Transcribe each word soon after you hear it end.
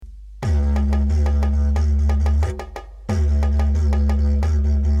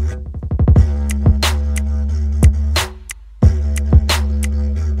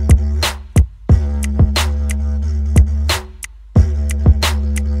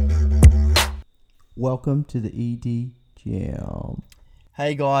Welcome to the ED Jam.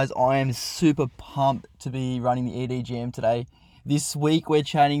 Hey guys, I am super pumped to be running the ED Jam today. This week we're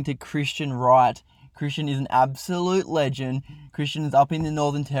chatting to Christian Wright. Christian is an absolute legend. Christian is up in the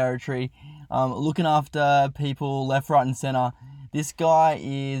Northern Territory, looking after people left, right and centre. This guy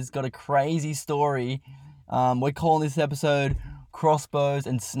is got a crazy story. We're calling this episode Crossbows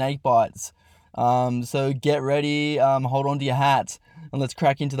and Snake Bites. So get ready, hold on to your hats, and let's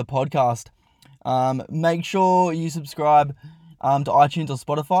crack into the podcast. Make sure you subscribe to iTunes or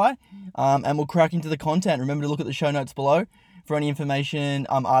Spotify, and we'll crack into the content. Remember to look at the show notes below for any information,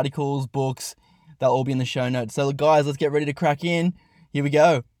 articles, books. They'll all be in the show notes. So guys, let's get ready to crack in. Here we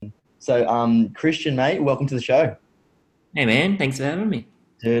go. So Christian, mate, welcome to the show. Hey man, thanks for having me.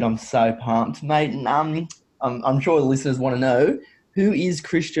 Dude, I'm so pumped, mate. And I'm sure the listeners want to know, who is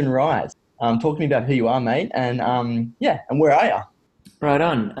Christian Wright? Talk to me about who you are, mate, and and where are you? Right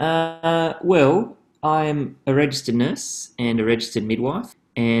on. Well, I'm a registered nurse and a registered midwife,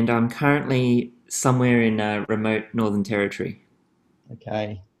 and I'm currently somewhere in remote Northern Territory.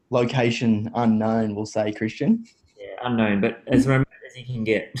 Okay. Location unknown, we'll say, Christian. Yeah, unknown, but as remote as you can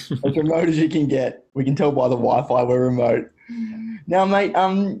get. As remote as you can get. We can tell by the Wi-Fi we're remote. Now, mate,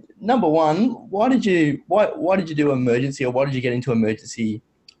 number one, why did you do emergency, or why did you get into emergency?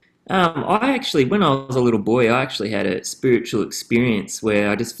 I actually, when I was a little boy, I actually had a spiritual experience where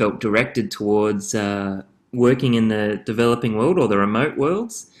I just felt directed towards working in the developing world or the remote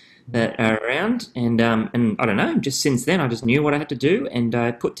worlds that are around. And I don't know, just since then I just knew what I had to do, and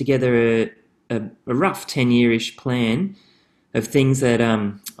I put together a rough 10-year-ish plan of things that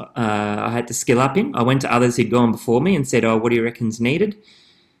I had to skill up in. I went to others who'd gone before me and said, "Oh, what do you reckon's needed?"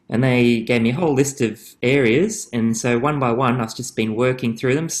 And they gave me a whole list of areas, and so one by one I've just been working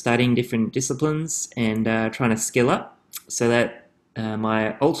through them, studying different disciplines and trying to skill up, so that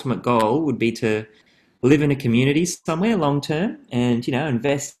my ultimate goal would be to live in a community somewhere long term, and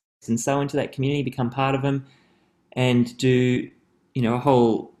invest and sow into that community, become part of them, and do a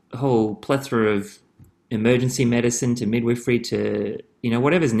whole plethora of emergency medicine to midwifery to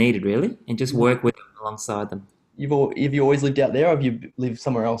whatever's needed really, and just work with them alongside them. Have you always lived out there, or have you lived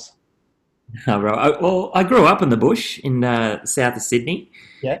somewhere else? Well, I grew up in the bush in south of Sydney,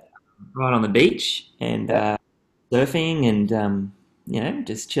 Yeah. right on the beach, and surfing and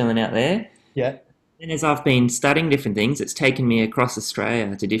just chilling out there. Yeah. And as I've been studying different things, it's taken me across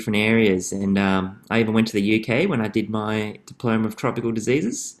Australia to different areas, and I even went to the UK when I did my diploma of tropical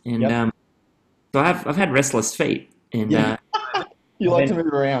diseases, and Yep. so I've had restless feet, and Yeah. You like to move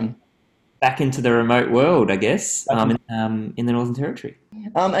around. back into the remote world, I guess, in the Northern Territory.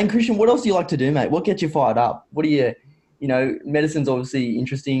 And Christian, what else do you like to do, mate? What gets you fired up? What do medicine's obviously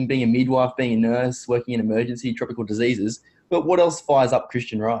interesting, being a midwife, being a nurse, working in emergency, tropical diseases. But what else fires up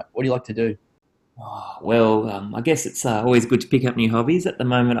Christian Wright? What do you like to do? Oh, well, I guess it's always good to pick up new hobbies. At the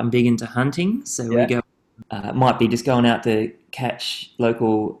moment, I'm big into hunting, so we go. Might be just going out to catch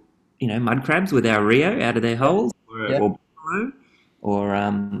local, mud crabs with our Rio out of their holes, or buffalo, or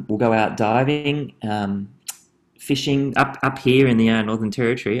we'll go out diving, fishing up here in the Northern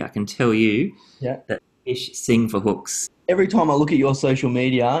Territory. I can tell you that fish sing for hooks. Every time I look at your social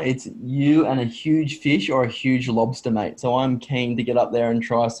media, it's you and a huge fish or a huge lobster, mate. So I'm keen to get up there and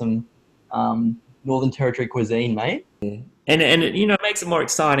try some Northern Territory cuisine, mate. And it makes it more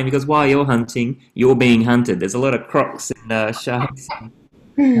exciting because while you're hunting, you're being hunted. There's a lot of crocs and sharks.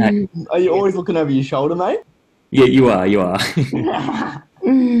 Are you always looking over your shoulder, mate? Yeah, you are.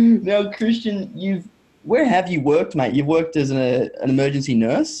 Now, Christian, where have you worked, mate? You've worked as an emergency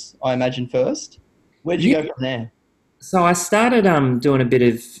nurse, I imagine, first. Where did you go from there? So I started doing a bit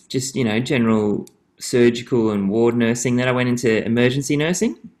of just, general surgical and ward nursing. Then I went into emergency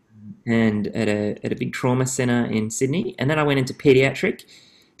nursing and at a big trauma centre in Sydney. And then I went into paediatric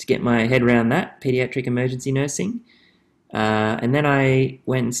to get my head around that, paediatric emergency nursing. And then I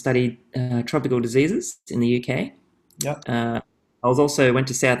went and studied tropical diseases in the UK. Yep. I went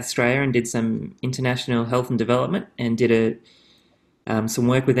to South Australia and did some international health and development, and did some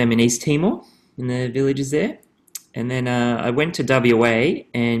work with them in East Timor, in the villages there. And then I went to WA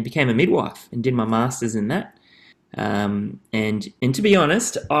and became a midwife and did my master's in that. And to be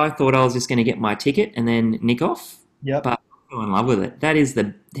honest, I thought I was just going to get my ticket and then nick off. Yep. But I fell in love with it. That is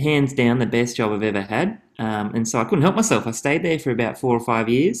hands down the best job I've ever had. And so I couldn't help myself. I stayed there for about 4 or 5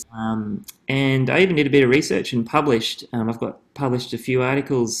 years. And I even did a bit of research and published. I've got published a few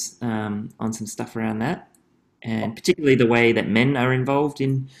articles on some stuff around that. And particularly the way that men are involved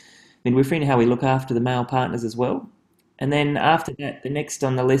in midwifery and how we look after the male partners as well. And then after that, the next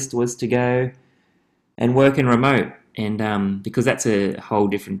on the list was to go and work in remote. And because that's a whole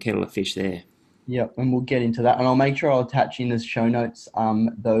different kettle of fish there. Yep, and we'll get into that. And I'll make sure I'll attach in the show notes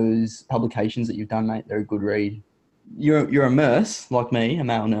those publications that you've done, mate. They're a good read. You're a nurse, like me, a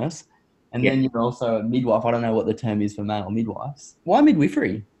male nurse, and Yeah. then you're also a midwife. I don't know what the term is for male midwives. Why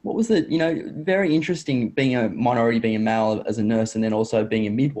midwifery? What was it? Very interesting being a minority, being a male as a nurse, and then also being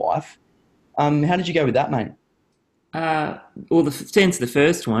a midwife. How did you go with that, mate? Well, to answer the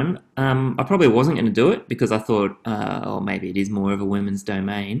first one, I probably wasn't going to do it because I thought, oh, maybe it is more of a women's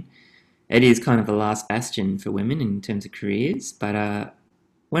domain. It is kind of the last bastion for women in terms of careers. But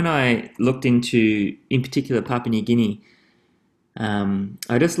when I looked into, in particular, Papua New Guinea,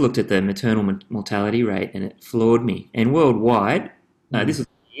 I just looked at the maternal mortality rate and it floored me. And worldwide, this was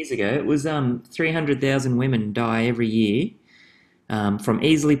years ago, it was 300,000 women die every year from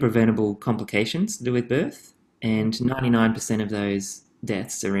easily preventable complications to do with birth. And 99% of those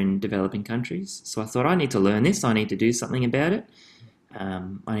deaths are in developing countries. So I thought, I need to learn this. I need to do something about it.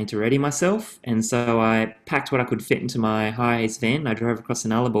 I need to ready myself. And so I packed what I could fit into my high-ace van. And I drove across the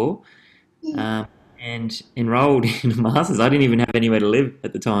Nullarbor and enrolled in a master's. I didn't even have anywhere to live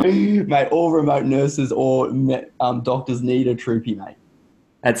at the time. Mate, all remote nurses or doctors need a troopy, mate.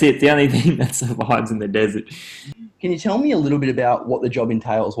 That's it. The only thing that survives in the desert. Can you tell me a little bit about what the job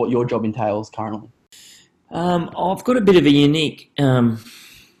entails, what your job entails currently? I've got a bit of a unique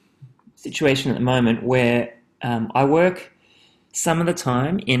situation at the moment where I work some of the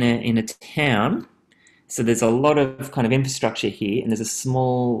time in a town. So there's a lot of kind of infrastructure here, and there's a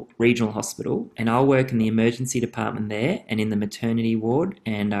small regional hospital, and I'll work in the emergency department there and in the maternity ward.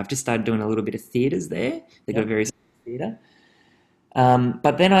 And I've just started doing a little bit of theatres there. They've got a very small theatre.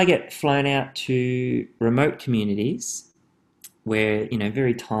 But then I get flown out to remote communities where,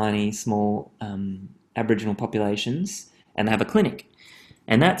 very tiny, small Aboriginal populations, and they have a clinic.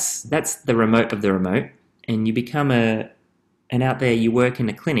 And that's the remote of the remote. And you become and out there you work in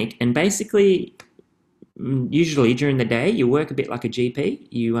a clinic, and basically, usually during the day, you work a bit like a GP.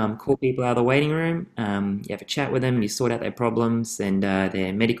 You call people out of the waiting room, you have a chat with them, and you sort out their problems and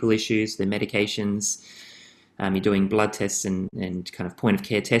their medical issues, their medications. You're doing blood tests and kind of point of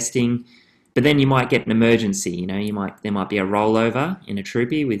care testing. But then you might get an emergency, there might be a rollover in a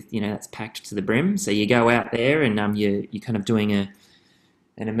troopy with, that's packed to the brim. So you go out there and you're kind of doing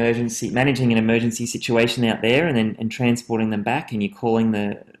managing an emergency situation out there, and transporting them back, and you're calling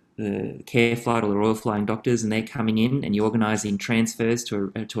the care flight or the Royal Flying Doctors, and they're coming in, and you're organising transfers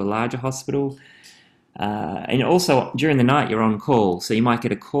to a larger hospital. And also during the night you're on call, so you might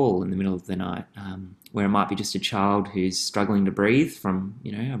get a call in the middle of the night where it might be just a child who's struggling to breathe from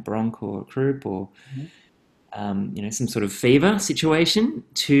a bronch or a croup or some sort of fever situation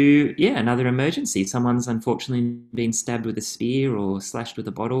to another emergency. Someone's unfortunately been stabbed with a spear or slashed with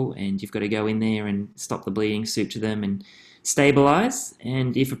a bottle, and you've got to go in there and stop the bleeding, suture them and stabilise,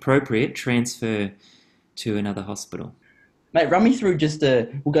 and if appropriate transfer to another hospital. Mate, run me through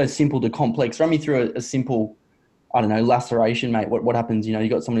we'll go simple to complex. Run me through a simple, laceration, mate. What happens? You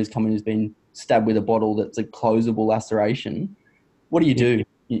got someone who's come in who's been stabbed with a bottle that's a closable laceration. What do you do?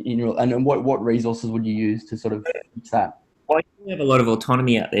 And what resources would you use to sort of fix that? Well, you have a lot of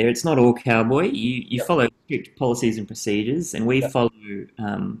autonomy out there. It's not all cowboy. You follow strict policies and procedures, and we follow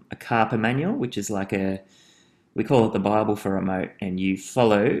a CARPA manual, which is like we call it the Bible for remote, and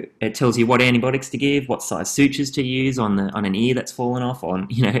it tells you what antibiotics to give, what size sutures to use on an ear that's fallen off,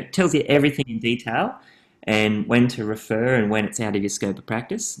 it tells you everything in detail, and when to refer and when it's out of your scope of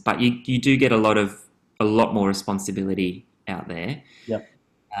practice. But you do get a lot more responsibility out there. Yep.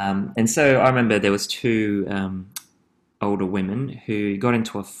 And so I remember there was two older women who got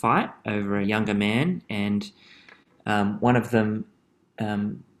into a fight over a younger man, and one of them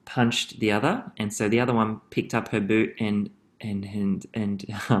punched the other, and so the other one picked up her boot and clocked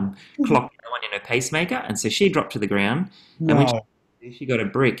the other one in her pacemaker, and so she dropped to the ground. No. And when she got a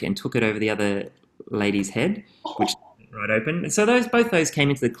brick and took it over the other lady's head, which right open. So both those came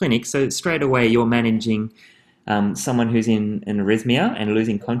into the clinic. So straight away you're managing someone who's in an arrhythmia and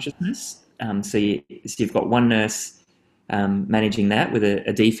losing consciousness. So you've got one nurse managing that with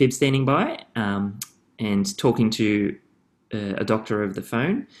a defib standing by and talking to a doctor over the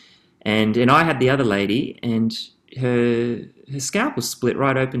phone, and I had the other lady, and her scalp was split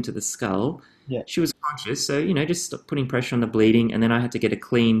right open to the skull. Yeah. She was conscious, so just putting pressure on the bleeding, and then I had to get a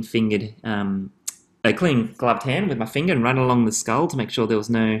clean gloved hand with my finger and run along the skull to make sure there was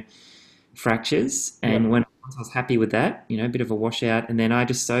no fractures. And once I was happy with that, a bit of a washout, and then I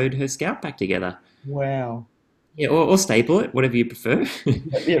just sewed her scalp back together. Wow. Yeah, or staple it, whatever you prefer.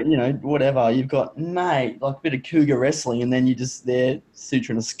 Yeah, whatever. You've got, mate, like a bit of cougar wrestling, and then you're just there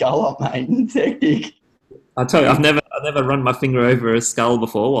suturing a skull up, mate. It's hectic. I'll tell you, I've I've never run my finger over a skull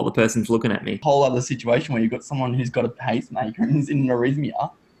before while the person's looking at me. Whole other situation where you've got someone who's got a pacemaker and is in an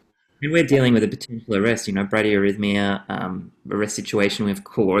arrhythmia. And we're dealing with a potential arrest, bradyarrhythmia, arrest situation.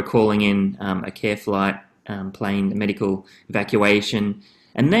 We're calling in a care flight, plane, medical evacuation.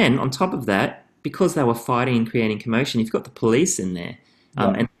 And then on top of that, because they were fighting and creating commotion, you've got the police in there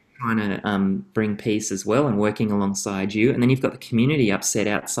and trying to bring peace as well and working alongside you. And then you've got the community upset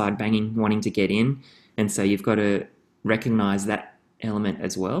outside, banging, wanting to get in. And so you've got to recognise that element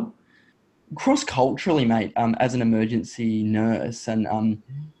as well. Cross-culturally, mate, as an emergency nurse and,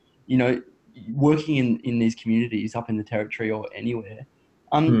 working in these communities up in the Territory or anywhere,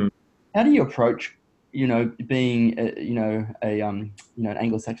 how do you approach, being, an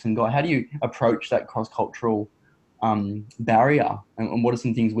Anglo-Saxon guy, how do you approach that cross-cultural barrier? And what are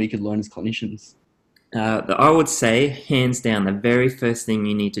some things we could learn as clinicians? I would say, hands down, the very first thing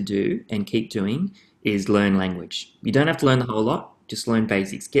you need to do and keep doing is learn language. You don't have to learn the whole lot, just learn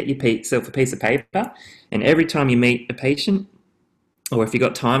basics. Get yourself a piece of paper, and every time you meet a patient, or if you've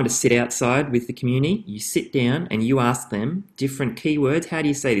got time to sit outside with the community, you sit down and you ask them different keywords. How do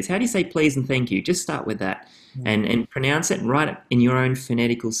you say this? How do you say please and thank you? Just start with that and pronounce it and write it in your own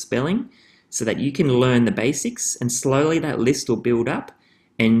phonetical spelling so that you can learn the basics, and slowly that list will build up.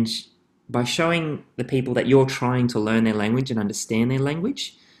 And by showing the people that you're trying to learn their language and understand their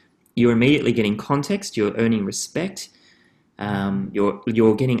language, you're immediately getting context, you're earning respect,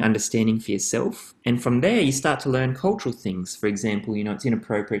 you're getting understanding for yourself. And from there, you start to learn cultural things. For example, it's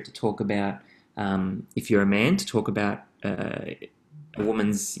inappropriate to talk about, if you're a man, to talk about a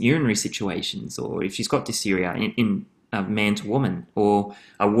woman's urinary situations, or if she's got dysuria in man to woman, or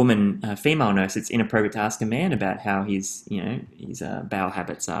a woman, a female nurse, it's inappropriate to ask a man about how his bowel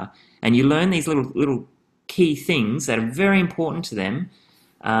habits are. And you learn these little key things that are very important to them.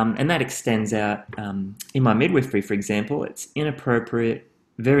 And that extends out. In my midwifery, for example, it's inappropriate,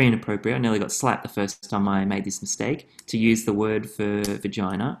 very inappropriate. I nearly got slapped the first time I made this mistake to use the word for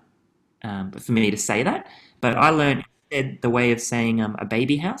vagina, but for me to say that. But I learned instead the way of saying a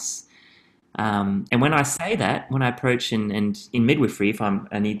baby house. And when I say that, when I approach and in midwifery, if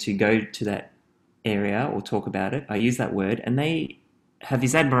I need to go to that area or talk about it, I use that word, and they have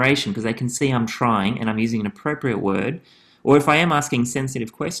this admiration because they can see I'm trying and I'm using an appropriate word. Or if I am asking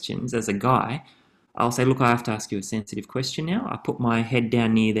sensitive questions as a guy, I'll say, look, I have to ask you a sensitive question now. I put my head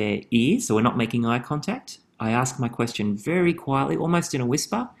down near their ear so we're not making eye contact. I ask my question very quietly, almost in a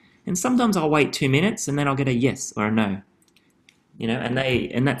whisper. And sometimes I'll wait 2 minutes and then I'll get a yes or a no.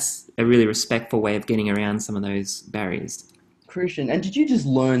 And that's a really respectful way of getting around some of those barriers. Christian, and did you just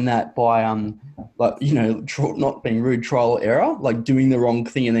learn that by, not being rude, trial or error, like doing the wrong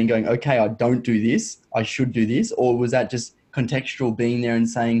thing and then going, okay, I don't do this, I should do this? Or was that just contextual, being there and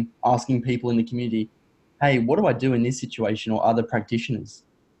asking people in the community, hey, what do I do in this situation, or other practitioners?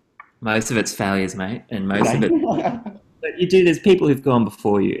 Most of it's failures, mate, and most of it. But there's people who've gone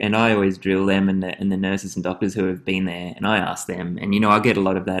before you, and I always drill them and the nurses and doctors who have been there, and I ask them, and I get a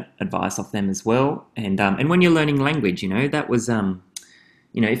lot of that advice off them as well. And when you're learning language, that was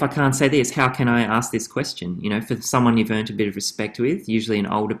if I can't say this, how can I ask this question? For someone you've earned a bit of respect with, usually an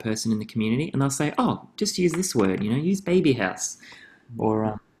older person in the community, and they'll say, oh, just use this word, use baby house,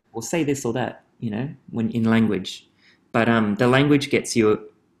 or say this or that, when in language. But the language gets you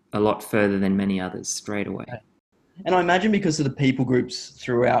a lot further than many others straight away. And I imagine because of the people groups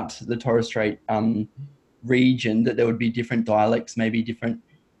throughout the Torres Strait region, that there would be different dialects, maybe different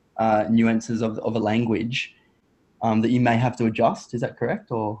nuances of a language that you may have to adjust. Is that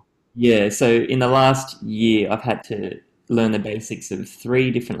correct? Or yeah, so in the last year, I've had to learn the basics of 3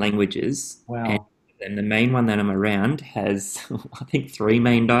 different languages. Wow. And the main one that I'm around has, I think, 3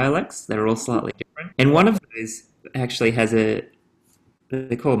 main dialects that are all slightly different. And one of those actually has they're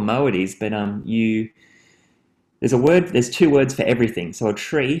called Moedes, but there's 2 words for everything. So a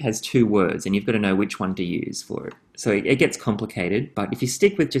tree has 2 words, and you've got to know which one to use for it. So it gets complicated, but if you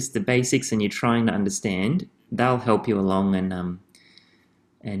stick with just the basics and you're trying to understand, they'll help you along,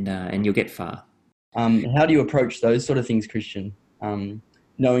 and you'll get far. How do you approach those sort of things, Christian?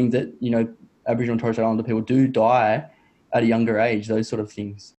 Knowing that, Aboriginal and Torres Strait Islander people do die at a younger age, those sort of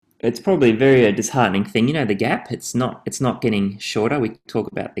things. It's probably a very disheartening thing. The gap, it's not getting shorter. We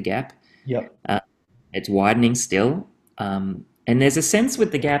talk about the gap. Yep. It's widening still, and there's a sense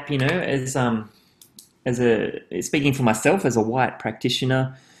with the gap, speaking for myself as a white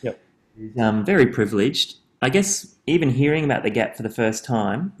practitioner, yep, very privileged. I guess even hearing about the gap for the first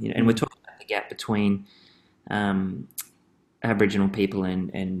time, and we're talking about the gap between Aboriginal people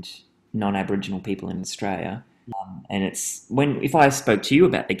and non-Aboriginal people in Australia, and if I spoke to you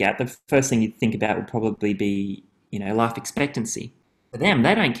about the gap, the first thing you'd think about would probably be life expectancy. For them,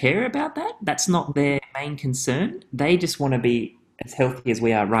 they don't care about that. That's not their main concern. They just want to be as healthy as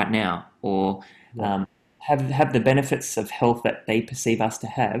we are right now, or Yeah. have the benefits of health that they perceive us to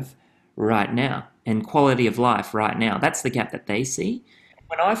have right now, and quality of life right now. That's the gap that they see.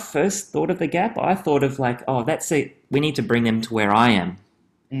 When I first thought of the gap, I thought of like, oh, that's it. We need to bring them to where I am.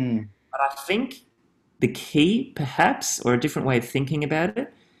 Mm. But I think the key, perhaps, or a different way of thinking about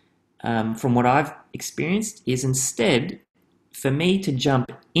it, from what I've experienced, is instead for me to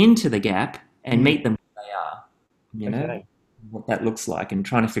jump into the gap and meet them where they are, Okay. what that looks like, and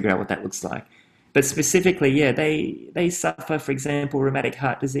trying to figure out what that looks like. But specifically, yeah, they suffer, for example, rheumatic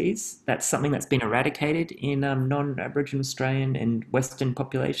heart disease. That's something that's been eradicated in non-Aboriginal Australian and Western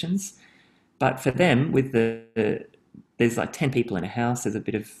populations. But for them, there's like 10 people in a house. There's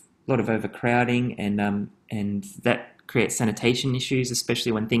a lot of overcrowding, and that creates sanitation issues,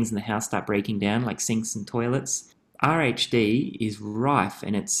 especially when things in the house start breaking down, like sinks and toilets. RHD is rife,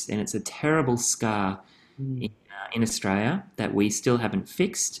 and it's a terrible scar Mm. in Australia that we still haven't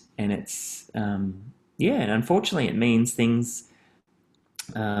fixed, and and unfortunately, it means things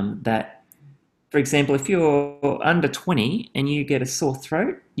that, for example, if you're under 20 and you get a sore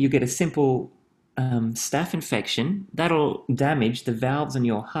throat, you get a simple staph infection, that'll damage the valves in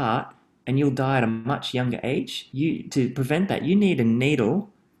your heart, and you'll die at a much younger age. To prevent that, you need a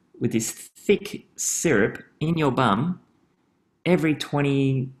needle with this thick syrup in your bum every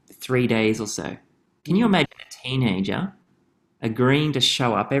 23 days or so. Can you imagine a teenager agreeing to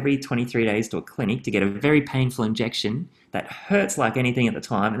show up every 23 days to a clinic to get a very painful injection that hurts like anything at the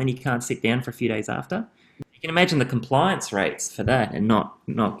time, and then you can't sit down for a few days after? You can imagine the compliance rates for that, and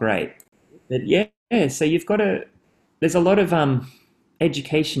not great. But yeah, so there's a lot of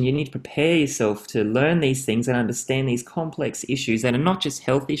education. You need to prepare yourself to learn these things and understand these complex issues that are not just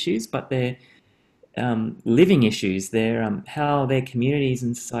health issues, but they're living issues. They're how their communities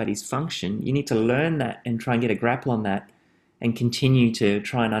and societies function. You need to learn that and try and get a grapple on that, and continue to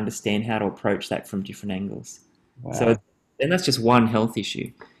try and understand how to approach that from different angles. So, Wow. and that's just one health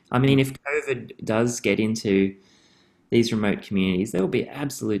issue. I mean, if COVID does get into these remote communities, there will be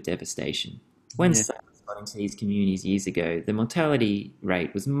absolute devastation. When Yeah. SARS got into these communities years ago, the mortality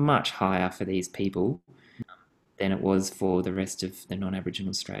rate was much higher for these people than it was for the rest of the non-Aboriginal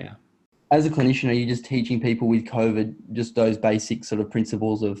Australia. As a clinician, are you just teaching people with COVID just those basic sort of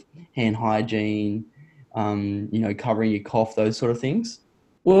principles of hand hygiene, covering your cough, those sort of things?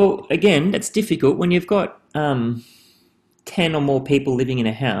 Well, again, that's difficult when you've got 10 or more people living in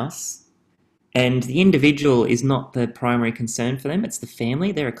a house, and the individual is not the primary concern for them, it's the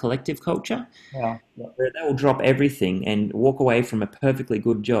family. They're a collective culture. Yeah. Yeah. They will drop everything and walk away from a perfectly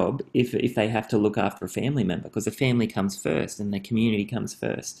good job if they have to look after a family member, because the family comes first and the community comes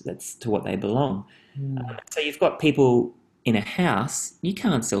first. That's to what they belong. Mm. So you've got people in a house, you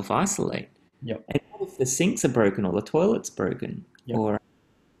can't self-isolate. Yep. And what if the sinks are broken or the toilet's broken? Yep. Or,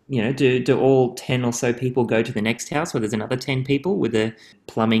 do all 10 or so people go to the next house where there's another 10 people where the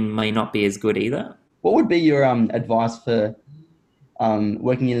plumbing may not be as good either? What would be your advice for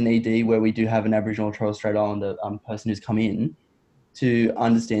working in an ED where we do have an Aboriginal or Torres Strait Islander person who's come in, to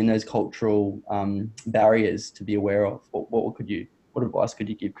understand those cultural barriers to be aware of? What advice could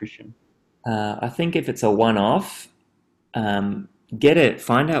you give, Christian? I think if it's a one-off, find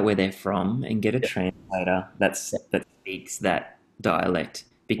out where they're from and get a Yep. translator that speaks that dialect,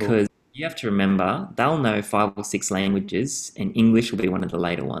 Cool. because you have to remember they'll know 5 or 6 languages, and English will be one of the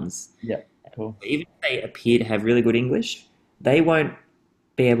later ones. Yeah. Cool. Even if they appear to have really good English, they won't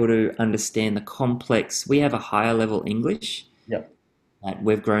be able to understand the complex. We have a higher level English Yep. that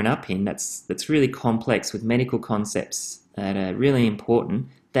we've grown up in, that's really complex, with medical concepts that are really important,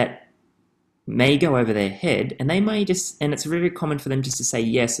 that may go over their head, and and it's very common for them just to say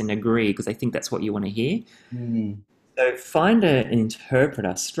yes and agree because they think that's what you want to hear. Mm. So find an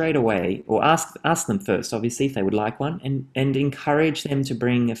interpreter straight away, or ask them first, obviously, if they would like one, and encourage them to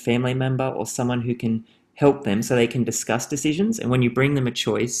bring a family member or someone who can help them so they can discuss decisions. And when you bring them a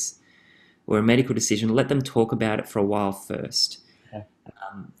choice or a medical decision, let them talk about it for a while first. Okay.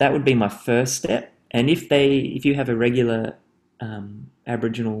 That would be my first step. And if you have a regular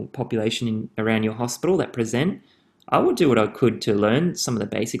Aboriginal population around your hospital that present, I would do what I could to learn some of the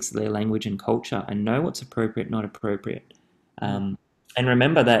basics of their language and culture and know what's appropriate, not appropriate. And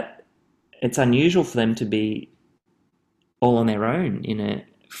remember that it's unusual for them to be all on their own in a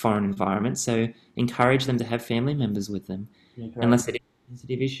foreign environment. So encourage them to have family members with them. Yeah, Unless it is a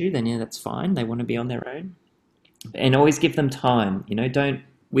sensitive issue, then yeah, that's fine. They want to be on their own. And always give them time. Don't,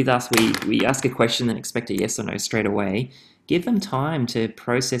 with us, we ask a question and expect a yes or no straight away. give them time to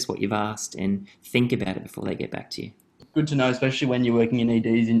process what you've asked and think about it before they get back to you. Good to know, especially when you're working in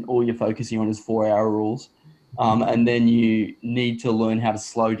EDs and all you're focusing on is 4-hour rules. And then you need to learn how to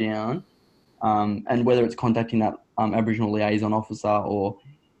slow down. And whether it's contacting that Aboriginal liaison officer or,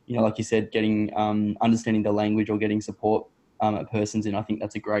 like you said, getting understanding the language or getting support a person's in, I think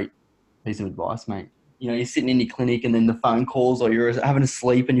that's a great piece of advice, mate. You're sitting in your clinic and then the phone calls, or you're having a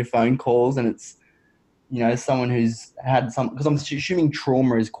sleep and your phone calls, and it's, someone who's had because I'm assuming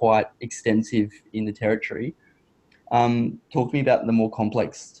trauma is quite extensive in the territory. Talk to me about the more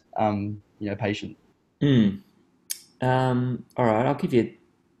complex, patient. All right, I'll give you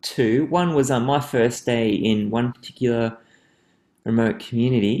two. One was my first day in one particular remote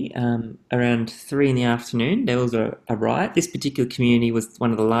community. Around 3 in the afternoon, there was a riot. This particular community was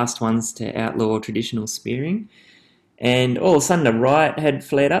one of the last ones to outlaw traditional spearing. And all of a sudden, a riot had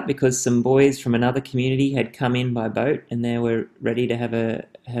flared up because some boys from another community had come in by boat and they were ready to have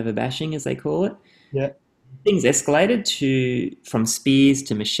a bashing, as they call it. Yeah. Things escalated from spears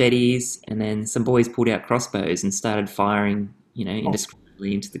to machetes, and then some boys pulled out crossbows and started firing,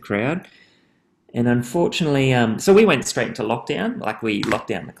 indiscriminately into the crowd. And unfortunately, so we went straight into lockdown. Like, we locked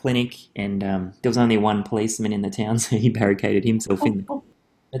down the clinic, and there was only one policeman in the town, so he barricaded himself in.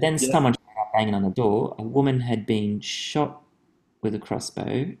 But then someone started banging on the door. A woman had been shot with a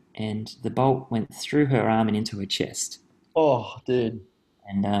crossbow, and the bolt went through her arm and into her chest. Oh, dude.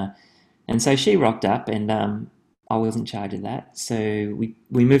 And so she rocked up, and I was in charge of that. So we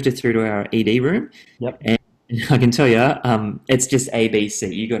moved her through to our ED room. Yep. And I can tell you, it's just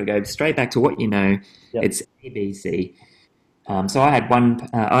ABC. You got to go straight back to what you know. Yep. It's ABC. So I had one.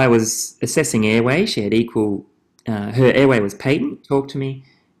 I was assessing airway. She had equal. Her airway was patent. Talk to me.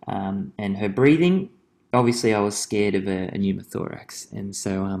 And her breathing. Obviously, I was scared of a pneumothorax, and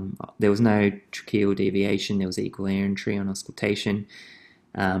so there was no tracheal deviation. There was equal air entry on auscultation.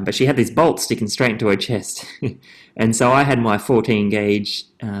 But she had this bolt sticking straight into her chest. And so I had my 14 gauge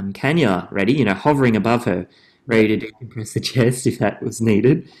cannula ready, hovering above her, ready to decompress the chest if that was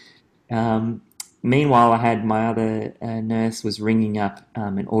needed. Meanwhile, I had my other nurse was ringing up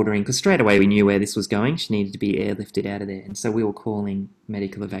and ordering, because straight away we knew where this was going. She needed to be airlifted out of there. And so we were calling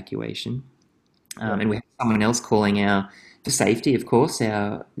medical evacuation. And we had someone else calling for safety, of course,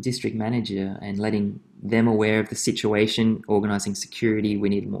 our district manager, and letting them aware of the situation, organising security. We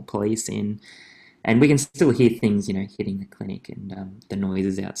needed more police in. And we can still hear things, hitting the clinic and the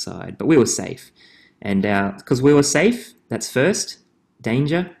noises outside. But we were safe. And because we were safe, that's first.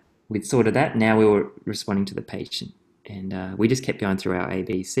 Danger, we'd sorted that. Now we were responding to the patient. And we just kept going through our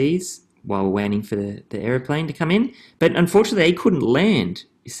ABCs while waiting for the aeroplane to come in. But unfortunately, they couldn't land,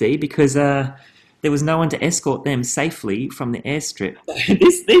 you see, because there was no one to escort them safely from the airstrip.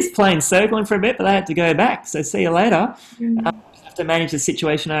 This plane's circling for a bit, but they had to go back. So see you later. We have to manage the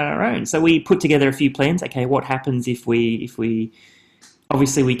situation on our own. So we put together a few plans. Okay, what happens if we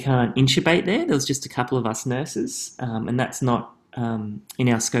obviously we can't intubate there. There was just a couple of us nurses, and that's not in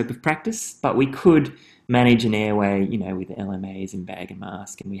our scope of practice. But we could manage an airway, with LMAs and bag and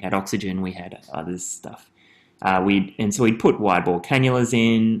mask, and we had oxygen, we had other stuff. So we'd put wide bore cannulas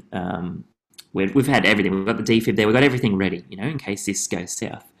in. We've had everything. We've got the defib there. We've got everything ready, in case this goes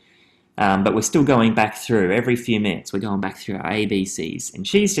south. But we're still going back through every few minutes. We're going back through our ABCs, and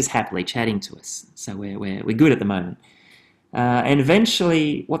she's just happily chatting to us. So we're good at the moment. And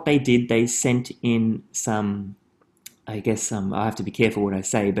eventually, what they did, they sent in some. I guess I have to be careful what I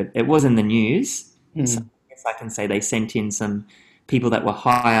say, but it was in the news. So I guess I can say they sent in some people that were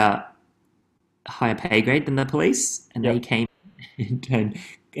higher pay grade than the police, and they came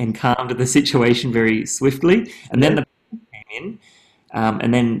and calmed the situation very swiftly. And then the police came in,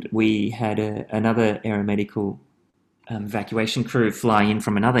 and then we had another aeromedical evacuation crew fly in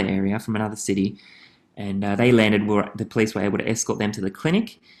from another area, from another city, and they landed. The police were able to escort them to the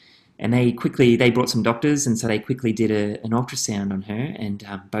clinic, and they brought some doctors, and so they quickly did an ultrasound on her, and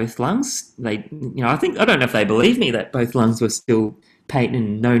both lungs. I don't know if they believe me that both lungs were still patent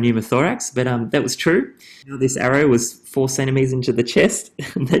and no pneumothorax, but that was true. This arrow was 4 centimeters into the chest,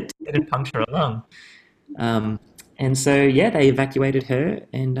 and that didn't puncture a lung. And so, they evacuated her,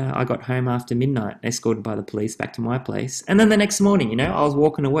 and I got home after midnight, escorted by the police back to my place. And then the next morning, I was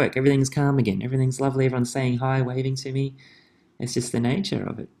walking to work. Everything's calm again. Everything's lovely. Everyone's saying hi, waving to me. It's just the nature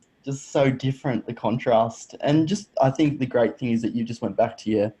of it. Just so different, the contrast. And I think the great thing is that you just went back to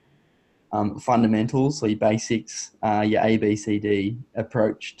your fundamentals, or your basics, your ABCD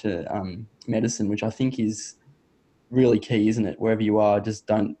approach to medicine, which I think is really key, isn't it? Wherever you are, just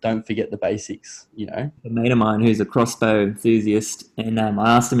don't forget the basics, you know? A mate of mine who's a crossbow enthusiast, and I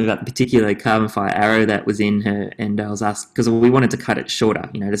asked him about the particular carbon fire arrow that was in her, and I was asked because we wanted to cut it shorter,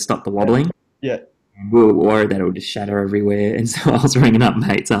 to stop the wobbling. Yeah. And we were worried that it would just shatter everywhere, and so I was ringing up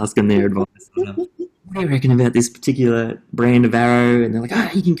mates asking their advice. What do you reckon about this particular brand of arrow? And they're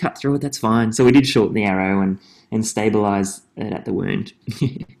like, you can cut through it, that's fine. So we did shorten the arrow and stabilise it at the wound.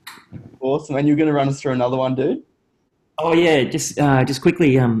 Awesome. And you're going to run us through another one, dude? Oh yeah, just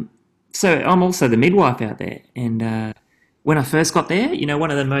quickly. So I'm also the midwife out there, and when I first got there,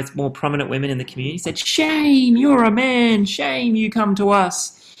 one of the more prominent women in the community said, "Shame, you're a man. Shame, you come to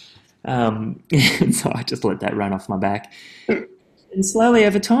us." And so I just let that run off my back. And slowly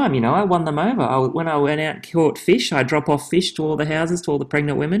over time, I won them over. When I went out and caught fish, I drop off fish to all the houses, to all the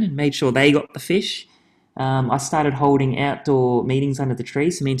pregnant women, and made sure they got the fish. I started holding outdoor meetings under the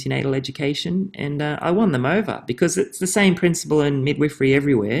tree, some antenatal education, and I won them over because it's the same principle in midwifery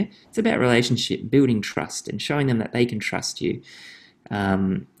everywhere. It's about relationship, building trust, and showing them that they can trust you,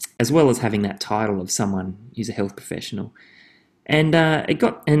 as well as having that title of someone who's a health professional. And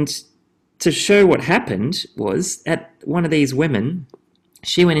to show what happened was at one of these women,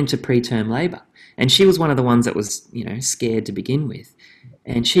 she went into preterm labour, and she was one of the ones that was, scared to begin with.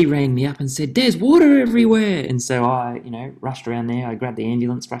 And she rang me up and said, "There's water everywhere." And so I, rushed around there. I grabbed the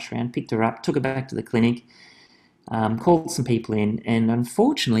ambulance, rushed around, picked her up, took her back to the clinic, called some people in. And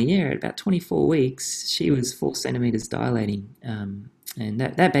unfortunately, at about 24 weeks, she was 4 centimetres dilating. And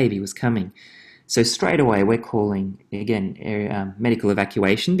that baby was coming. So straight away, we're calling, again, medical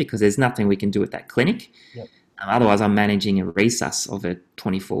evacuation because there's nothing we can do at that clinic. Yep. Otherwise, I'm managing a resus of a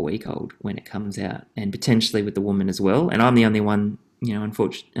 24-week-old when it comes out, and potentially with the woman as well. And I'm the only one,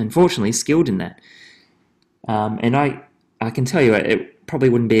 unfortunately, skilled in that. And I can tell you, it probably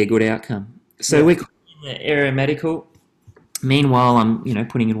wouldn't be a good outcome. So we're calling the area medical. Meanwhile, I'm,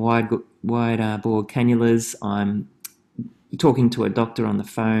 putting in wide bore cannulas. I'm talking to a doctor on the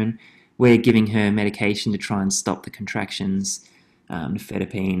phone. We're giving her medication to try and stop the contractions,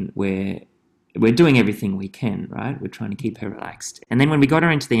 nifedipine. We're doing everything we can, right? We're trying to keep her relaxed. And then when we got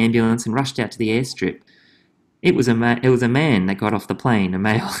her into the ambulance and rushed out to the airstrip, it was a man that got off the plane, a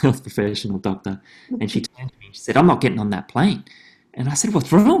male health professional doctor. And she turned to me and she said, "I'm not getting on that plane." And I said,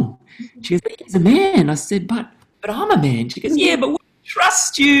 "What's wrong?" She goes, "He's a man." I said, but I'm a man. She goes, "Yeah, but we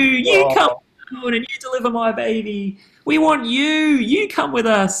trust you. You come on and you deliver my baby. We want you. You come with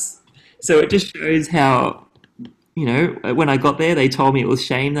us." So it just shows how, when I got there, they told me it was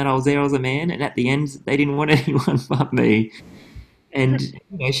shame that I was there as a man. And at the end, they didn't want anyone but me. And,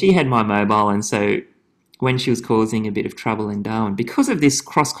 she had my mobile. And so when she was causing a bit of trouble in Darwin, because of this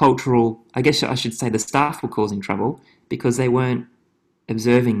cross-cultural, I guess I should say the staff were causing trouble because they weren't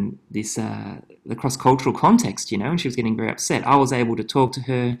observing this, the cross-cultural context, and she was getting very upset. I was able to talk to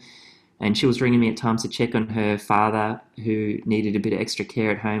her. And she was ringing me at times to check on her father who needed a bit of extra care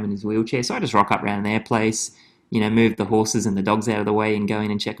at home in his wheelchair. So I just rock up around their place, move the horses and the dogs out of the way and go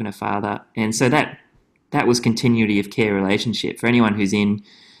in and check on her father. And so that was continuity of care relationship for anyone who's in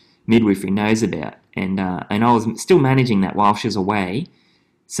midwifery knows about. And I was still managing that while she was away.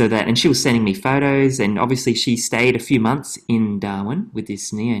 And she was sending me photos, and obviously she stayed a few months in Darwin with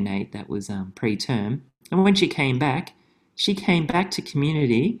this neonate that was preterm. And when she came back to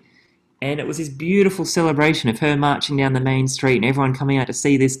community. And it was this beautiful celebration of her marching down the main street and everyone coming out to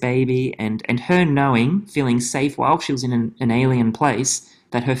see this baby and her feeling safe while she was in an alien place,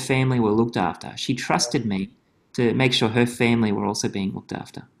 that her family were looked after. She trusted me to make sure her family were also being looked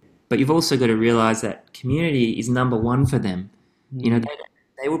after. But you've also got to realise that community is number one for them.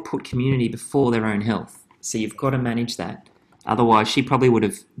 They would put community before their own health. So you've got to manage that. Otherwise, she probably would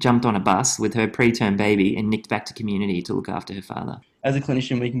have jumped on a bus with her preterm baby and nicked back to community to look after her father. As a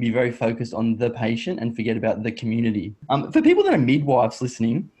clinician, we can be very focused on the patient and forget about the community. For people that are midwives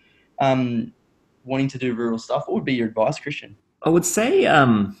listening, wanting to do rural stuff, what would be your advice, Christian? I would say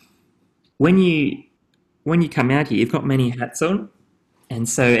when you come out here, you've got many hats on. And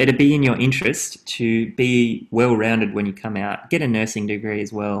so it'd be in your interest to be well-rounded when you come out. Get a nursing degree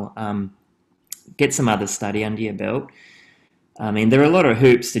as well. Get some other study under your belt. I mean, there are a lot of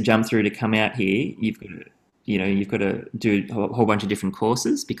hoops to jump through to come out here. You've got to do a whole bunch of different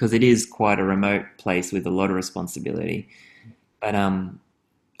courses because it is quite a remote place with a lot of responsibility. But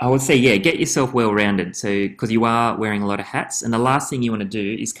I would say, get yourself well-rounded. So, because you are wearing a lot of hats, and the last thing you want to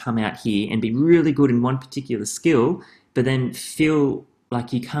do is come out here and be really good in one particular skill, but then feel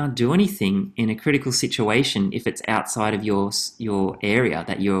like you can't do anything in a critical situation if it's outside of your area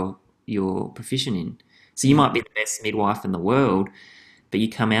that you're proficient in. So you might be the best midwife in the world, but you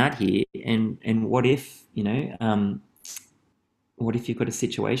come out here, and what if, what if you've got a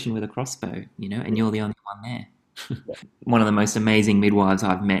situation with a crossbow, and you're the only one there? One of the most amazing midwives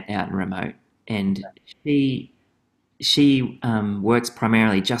I've met out in remote, and she works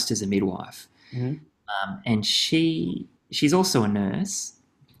primarily just as a midwife, Hmm. and she's also a nurse,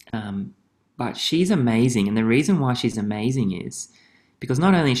 but she's amazing. And the reason why she's amazing is because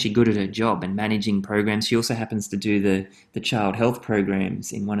not only is she good at her job and managing programs, she also happens to do the child health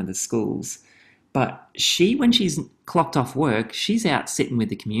programs in one of the schools. But when she's clocked off work, she's out sitting with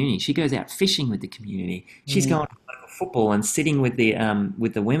the community. She goes out fishing with the community. She's Mm. going to local football and sitting with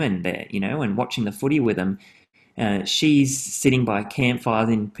the women there, and watching the footy with them. She's sitting by campfires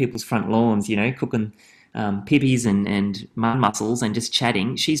in people's front lawns, cooking pippies and mud mussels and just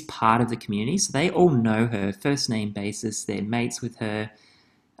chatting. She's part of the community, so they all know her first name basis. They're mates with her,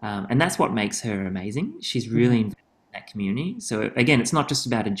 and that's what makes her amazing. She's really Mhm. invested in that community. So again, it's not just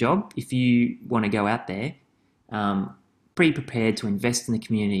about a job. If you want to go out there, um, be prepared to invest in the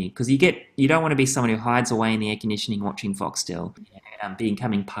community, because you don't want to be someone who hides away in the air conditioning watching Foxtel,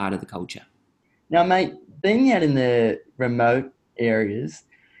 becoming part of the culture. Now, mate, being out in the remote areas,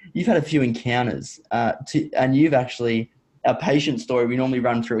 you've had a few encounters, and you've actually, our patient story, we normally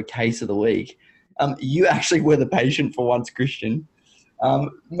run through a case of the week. You actually were the patient for once, Christian.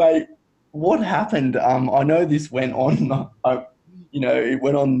 Mate, what happened? I know this went on, it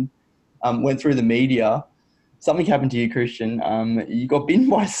went on, went through the media. Something happened to you, Christian. You got bitten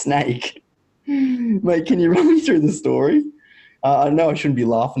by a snake. Mate, can you run me through the story? I know I shouldn't be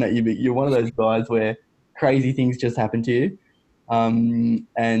laughing at you, but you're one of those guys where crazy things just happen to you.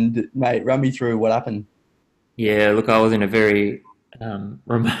 And mate, run me through what happened. Yeah, look, I was in a very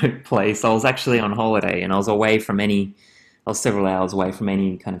remote place. I was actually on holiday, and I was several hours away from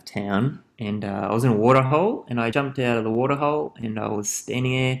any kind of town. And I was in a water hole, and I jumped out of the water hole, and I was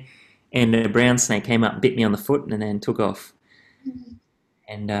standing there, and a brown snake came up, bit me on the foot, and then took off.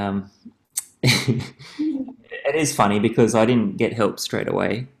 And it is funny because I didn't get help straight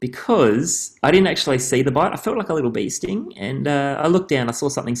away because I didn't actually see the bite. I felt like a little bee sting, and I looked down, I saw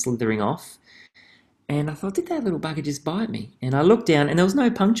something slithering off. And I thought, did that little bugger just bite me? And I looked down, and there was no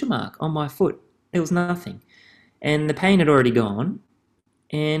puncture mark on my foot. There was nothing. And the pain had already gone.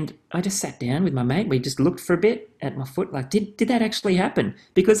 And I just sat down with my mate. We just looked for a bit at my foot, like, did that actually happen?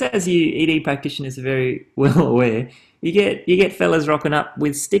 Because as you ED practitioners are very well aware, you get fellas rocking up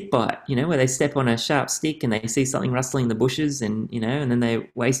with stick bite, where they step on a sharp stick and they see something rustling in the bushes, and then they're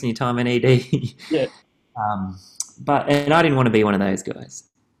wasting your time in ED. Yeah. um, and I didn't want to be one of those guys.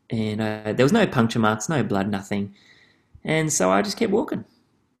 And there was no puncture marks, no blood, nothing. And so I just kept walking.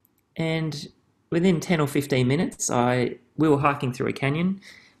 And within 10 or 15 minutes, we were hiking through a canyon.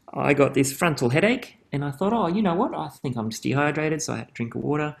 I got this frontal headache, and I thought, oh, you know what? I think I'm just dehydrated, so I had to drink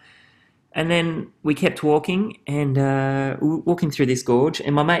water. And then we kept walking, and walking through this gorge.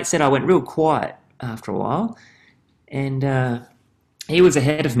 And my mate said I went real quiet after a while, and he was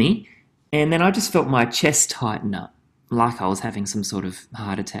ahead of me. And then I just felt my chest tighten up, like I was having some sort of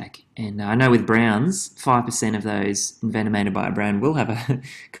heart attack. And I know with browns, 5% of those envenomated by a brown will have a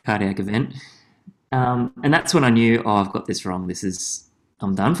cardiac event. And that's when I knew, oh, I've got this wrong.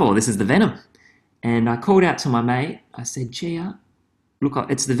 I'm done for. This is the venom. And I called out to my mate. I said, Gia, look,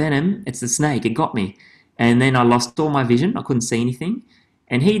 it's the venom. It's the snake. It got me. And then I lost all my vision. I couldn't see anything.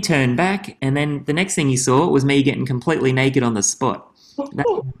 And he turned back. And then the next thing he saw was me getting completely naked on the spot.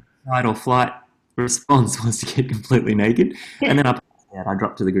 That fight or flight response was to get completely naked. And then I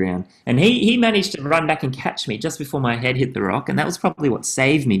dropped to the ground. And he managed to run back and catch me just before my head hit the rock. And that was probably what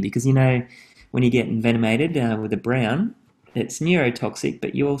saved me, because, when you get envenomated with a brown, it's neurotoxic,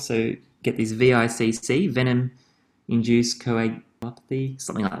 but you also get this VICC, venom-induced coagulopathy,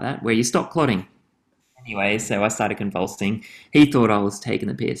 something like that, where you stop clotting. Anyway, so I started convulsing. He thought I was taking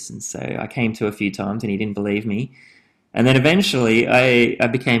the piss, and so I came to a few times, and he didn't believe me. And then eventually I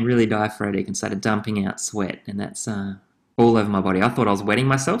became really diaphoretic and started dumping out sweat, and that's all over my body. I thought I was wetting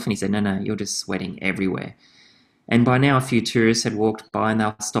myself, and he said, no, you're just sweating everywhere. And by now, a few tourists had walked by, and they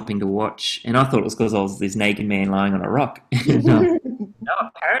were stopping to watch. And I thought it was because I was this naked man lying on a rock. And, no,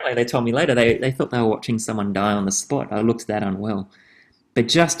 apparently, they told me later, they thought they were watching someone die on the spot. I looked that unwell. But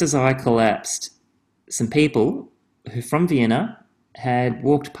just as I collapsed, some people who from Vienna had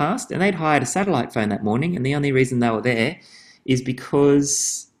walked past, and they'd hired a satellite phone that morning. And the only reason they were there is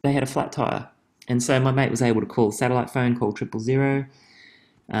because they had a flat tire. And so my mate was able to call the satellite phone, call 000.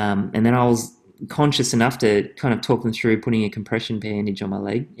 And then I was conscious enough to kind of talk them through putting a compression bandage on my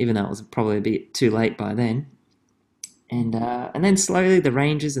leg, even though it was probably a bit too late by then. And then slowly the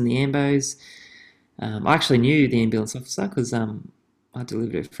rangers and the ambos. I actually knew the ambulance officer because I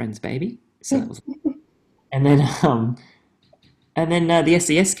delivered a friend's baby. So that was, and then the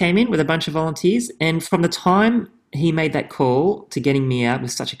SES came in with a bunch of volunteers, and from the time he made that call to getting me out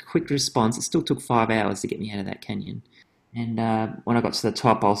with such a quick response, it still took 5 hours to get me out of that canyon. And when I got to the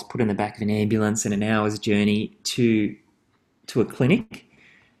top, I was put in the back of an ambulance and an hour's journey to a clinic.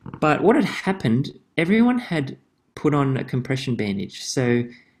 But what had happened, everyone had put on a compression bandage. So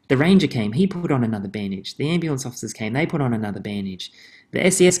the ranger came, he put on another bandage. The ambulance officers came, they put on another bandage. The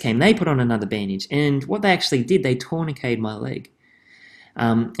SES came, they put on another bandage. And what they actually did, they tourniqueted my leg.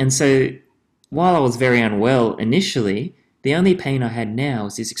 And so while I was very unwell initially, the only pain I had now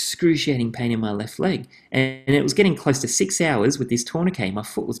was this excruciating pain in my left leg. And it was getting close to 6 hours with this tourniquet. My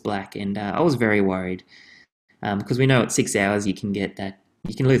foot was black, and I was very worried because we know at 6 hours you can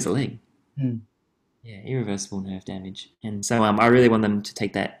lose a leg. Mm. Yeah, irreversible nerve damage. And so I really want them to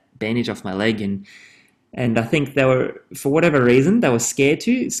take that bandage off my leg, and I think they were, for whatever reason, they were scared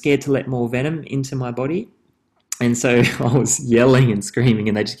to let more venom into my body. And so I was yelling and screaming,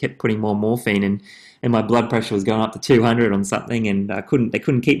 and they just kept putting more morphine, and my blood pressure was going up to 200 on something, and they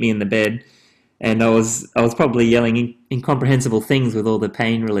couldn't keep me in the bed. And I was probably yelling incomprehensible things with all the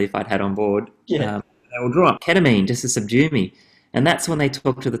pain relief I'd had on board. Yeah. They would draw up ketamine just to subdue me. And that's when they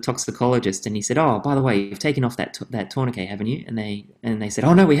talked to the toxicologist, and he said, "Oh, by the way, you've taken off that tourniquet, haven't you?" And they said,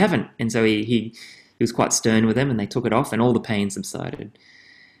 "Oh no, we haven't." And so he was quite stern with them, and they took it off, and all the pain subsided.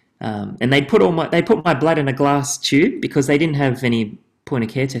 And they put my blood in a glass tube because they didn't have any point of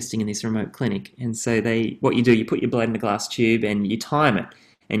care testing in this remote clinic. And so you put your blood in a glass tube and you time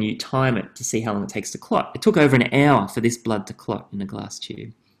it to see how long it takes to clot. It took over an hour for this blood to clot in a glass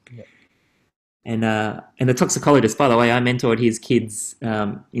tube. Yep. And the toxicologist, by the way, I mentored his kids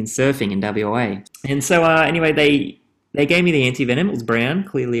in surfing in WA. And so anyway, they gave me the antivenom. It was brown,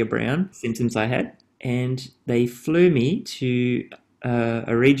 clearly a brown, symptoms I had. And they flew me to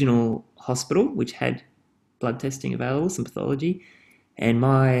a regional hospital which had blood testing available, some pathology. And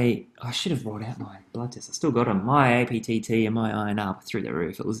I should have brought out my blood tests. I still got them. My APTT and my INR were through the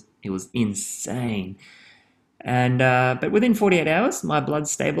roof. It was insane. And but within 48 hours, my blood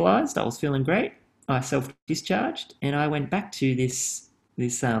stabilised. I was feeling great. I self-discharged, and I went back to this.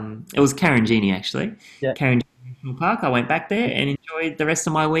 It was Karanjini actually. Yeah. Karanjini National Park. I went back there and enjoyed the rest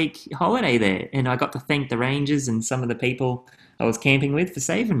of my week holiday there. And I got to thank the rangers and some of the people I was camping with for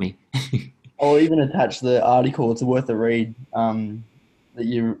saving me. I'll even attach the article. It's worth a read.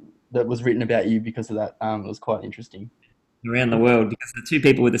 That was written about you because of that. It was quite interesting. Around the world, because the two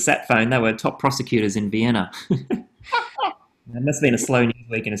people with the sat phone, they were top prosecutors in Vienna. It must have been a slow news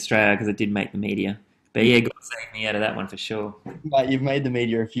week in Australia because it did make the media. But yeah, God saved me out of that one for sure. Mate, you've made the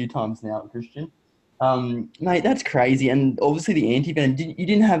media a few times now, Christian. Mate, that's crazy. And obviously the antivenom, you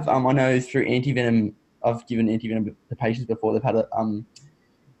didn't have, I know through antivenom, I've given antivenom to patients before, they've had like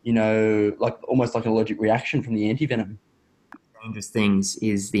almost like an allergic reaction from the antivenom. Dangerous things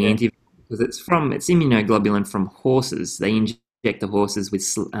is the antivenom, because it's immunoglobulin from horses. They inject the horses with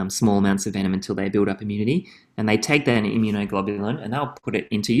small amounts of venom until they build up immunity, and they take that immunoglobulin and they'll put it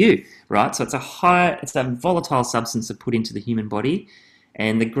into you, right? So it's a volatile substance to put into the human body,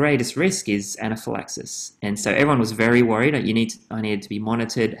 and the greatest risk is anaphylaxis. And so everyone was very worried. I needed to be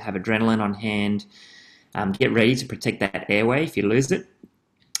monitored, have adrenaline on hand, get ready to protect that airway if you lose it,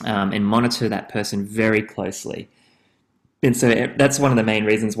 and monitor that person very closely. And so that's one of the main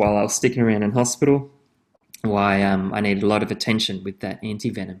reasons why I was sticking around in hospital, why I needed a lot of attention with that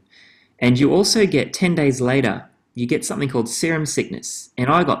antivenom. And you also get, 10 days later, you get something called serum sickness. And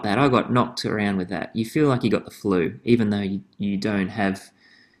I got that. I got knocked around with that. You feel like you got the flu, even though you don't have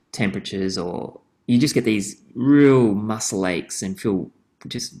temperatures, or you just get these real muscle aches and feel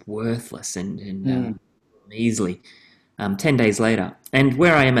just worthless and measly. 10 days later. And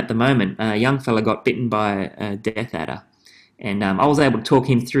where I am at the moment, a young fella got bitten by a death adder. And I was able to talk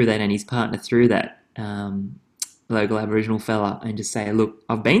him through that and his partner through that, local Aboriginal fella, and just say, look,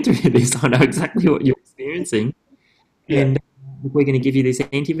 I've been through this. I know exactly what you're experiencing. Yeah. And we're going to give you this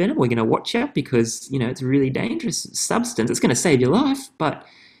antivenom. We're going to watch out because, it's a really dangerous substance. It's going to save your life, but,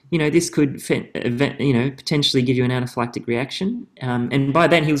 this could, potentially give you an anaphylactic reaction. And by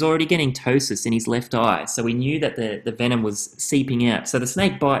then he was already getting ptosis in his left eye. So we knew that the venom was seeping out. So the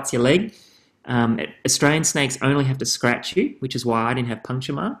snake bites your leg. Australian snakes only have to scratch you, which is why I didn't have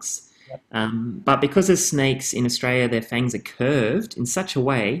puncture marks. Yep. But because the snakes in Australia, their fangs are curved in such a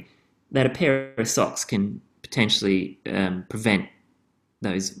way that a pair of socks can potentially prevent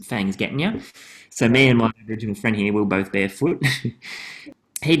those fangs getting you. So me and my original friend here, we were both barefoot.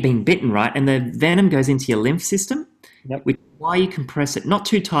 He'd been bitten, right? And the venom goes into your lymph system, which is why you compress it, not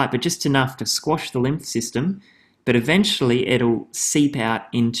too tight, but just enough to squash the lymph system but eventually it'll seep out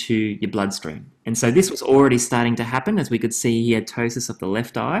into your bloodstream. And so this was already starting to happen, as we could see he had ptosis of the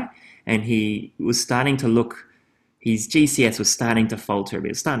left eye, and he was starting to look, his GCS was starting to falter a bit,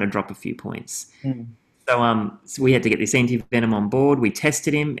 it was starting to drop a few points. So we had to get this anti-venom on board. We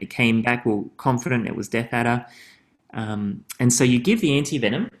tested him. It came back. We were confident it was Death Adder. And so you give the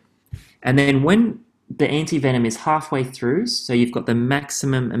anti-venom, and then when the anti-venom is halfway through, so you've got the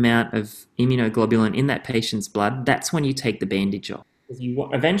maximum amount of immunoglobulin in that patient's blood, that's when you take the bandage off.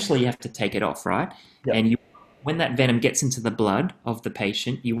 Eventually you have to take it off, right? Yep. And when that venom gets into the blood of the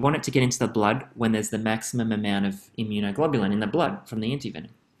patient, you want it to get into the blood when there's the maximum amount of immunoglobulin in the blood from the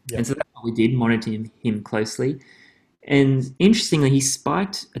anti-venom. Yep. And so that's what we did, monitored him closely. And interestingly, he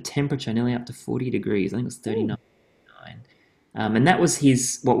spiked a temperature nearly up to 40 degrees. I think it was 39. And that was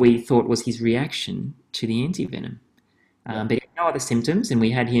what we thought was his reaction to the anti-venom. But he had no other symptoms, and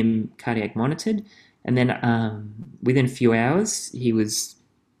we had him cardiac monitored. And then within a few hours, he was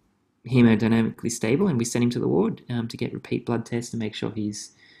hemodynamically stable, and we sent him to the ward to get repeat blood tests to make sure he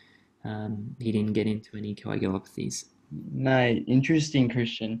didn't get into any coagulopathies. Mate, interesting,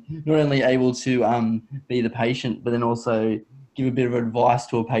 Christian. Not only able to be the patient, but then also give a bit of advice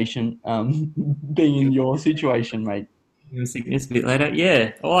to a patient being in your situation, mate. Sickness a bit later,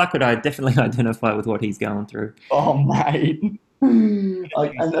 yeah. Well, I could definitely identify with what he's going through. Oh, mate.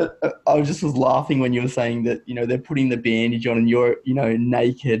 I was laughing when you were saying that, they're putting the bandage on and you're,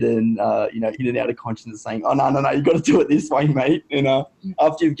 naked and, in and out of consciousness saying, oh, no, you got to do it this way, mate. And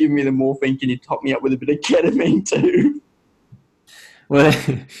after you've given me the morphine, can you top me up with a bit of ketamine too? Well,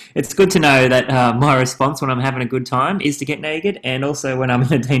 it's good to know that my response when I'm having a good time is to get naked, and also when I'm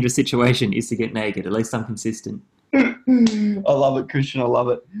in a dangerous situation is to get naked. At least I'm consistent. I love it, Christian. I love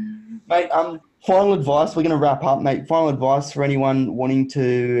it. Mate, final advice. We're going to wrap up, mate. Final advice for anyone wanting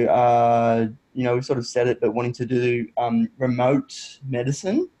to, we've sort of said it, but wanting to do remote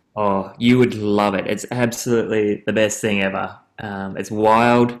medicine. Oh, you would love it. It's absolutely the best thing ever. It's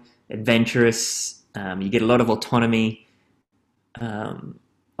wild, adventurous. You get a lot of autonomy.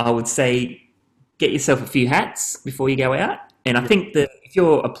 I would say get yourself a few hats before you go out. And I think that if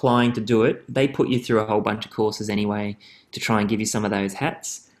you're applying to do it, they put you through a whole bunch of courses anyway to try and give you some of those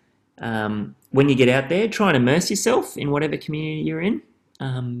hats. When you get out there, try and immerse yourself in whatever community you're in,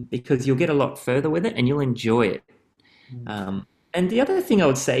 because you'll get a lot further with it and you'll enjoy it. And the other thing I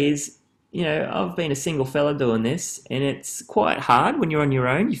would say is, I've been a single fella doing this, and it's quite hard when you're on your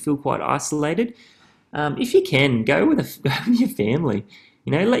own. You feel quite isolated. If you can, go with your family.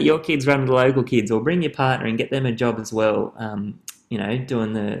 Let your kids run with the local kids, or bring your partner and get them a job as well,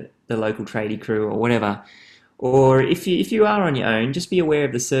 doing the local tradie crew or whatever. Or if you are on your own, just be aware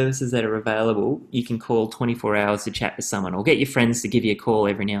of the services that are available. You can call 24 hours to chat to someone, or get your friends to give you a call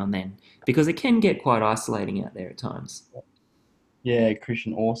every now and then, because it can get quite isolating out there at times. Yeah,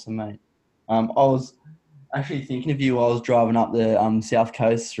 Christian, awesome, mate. I was actually thinking of you while I was driving up the south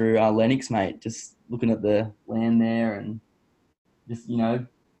coast through Lennox, mate, just looking at the land there and just,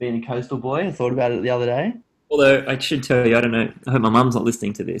 being a coastal boy. I thought about it the other day. Although I should tell you, I don't know, I hope my mum's not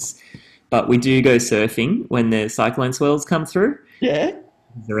listening to this, but we do go surfing when the cyclone swells come through. Yeah.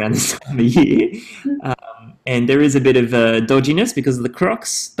 Around this time of year. And there is a bit of dodginess because of the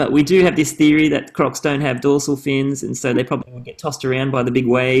crocs, but we do have this theory that crocs don't have dorsal fins, and so they probably will get tossed around by the big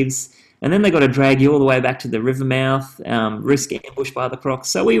waves. And then they got to drag you all the way back to the river mouth, risk ambush by the crocs.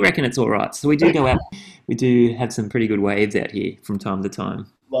 So we reckon it's all right. So we do go out. We do have some pretty good waves out here from time to time.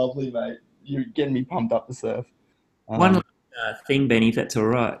 Lovely, mate. You're getting me pumped up to surf. One thing, Benny, if that's all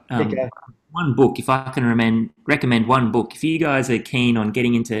right. Okay. One book, if I can recommend one book, if you guys are keen on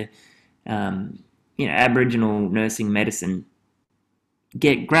getting into, Aboriginal nursing medicine,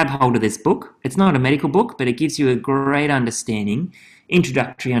 grab hold of this book. It's not a medical book, but it gives you a great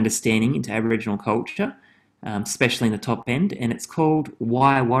introductory understanding into Aboriginal culture, especially in the top end, and it's called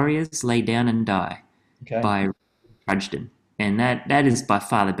Why Warriors Lay Down and Die by Trudgeon. And that is by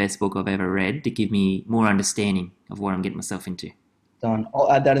far the best book I've ever read to give me more understanding of what I'm getting myself into. Done.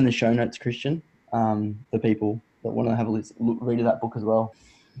 I'll add that in the show notes, Christian, for people that want to have a read of that book as well.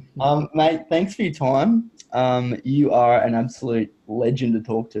 Mate, thanks for your time. You are an absolute legend to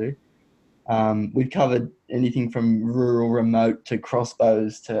talk to. We've covered anything from rural, remote to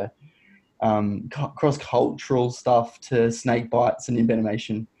crossbows to cross-cultural stuff to snake bites and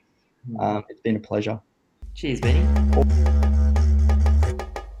envenomation. It's been a pleasure. Cheers, Benny.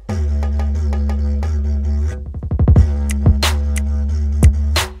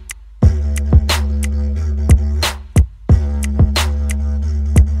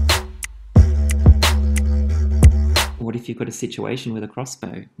 What if you've got a situation with a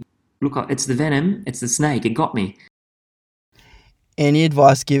crossbow? look, it's the venom, it's the snake, it got me. Any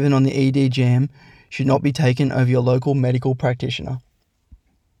advice given on the ED jam should not be taken over your local medical practitioner.